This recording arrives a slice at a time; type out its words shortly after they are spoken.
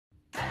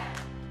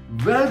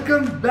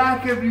Welcome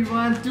back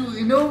everyone to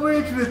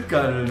Innovate with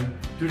Karan.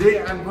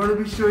 Today I'm going to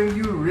be showing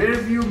you rear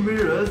view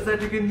mirrors that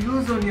you can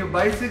use on your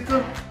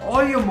bicycle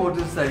or your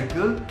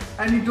motorcycle,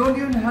 and you don't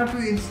even have to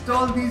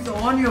install these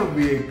on your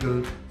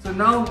vehicle. So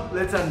now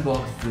let's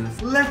unbox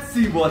this. Let's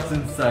see what's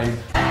inside.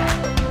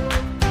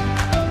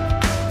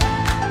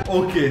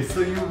 Okay, so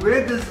you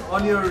wear this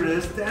on your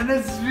wrist and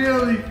it's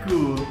really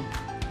cool.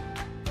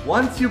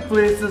 Once you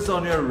place this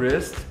on your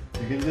wrist,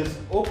 you can just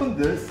open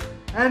this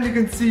and you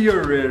can see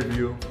your rear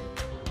view.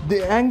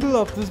 The angle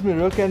of this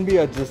mirror can be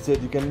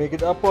adjusted. You can make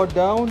it up or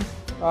down,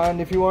 and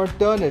if you want to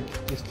turn it,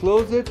 just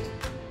close it,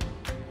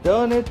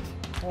 turn it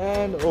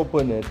and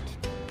open it.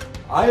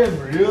 I am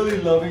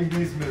really loving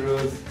these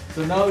mirrors.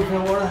 So now if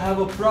I want to have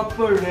a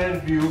proper rear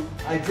view,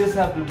 I just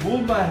have to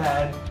move my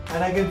hand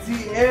and I can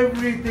see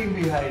everything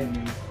behind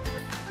me.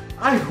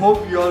 I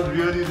hope you all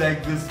really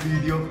liked this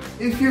video.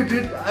 If you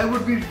did, I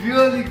would be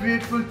really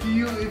grateful to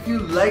you if you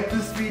like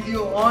this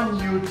video on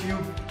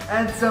YouTube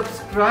and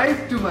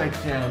subscribe to my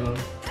channel.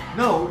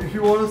 Now, if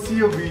you want to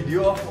see a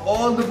video of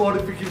all the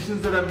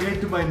modifications that I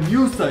made to my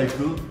new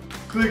cycle,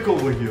 click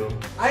over here.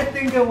 I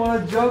think I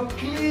want a job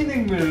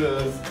cleaning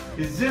mirrors.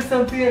 It's just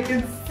something I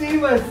can see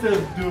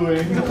myself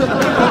doing.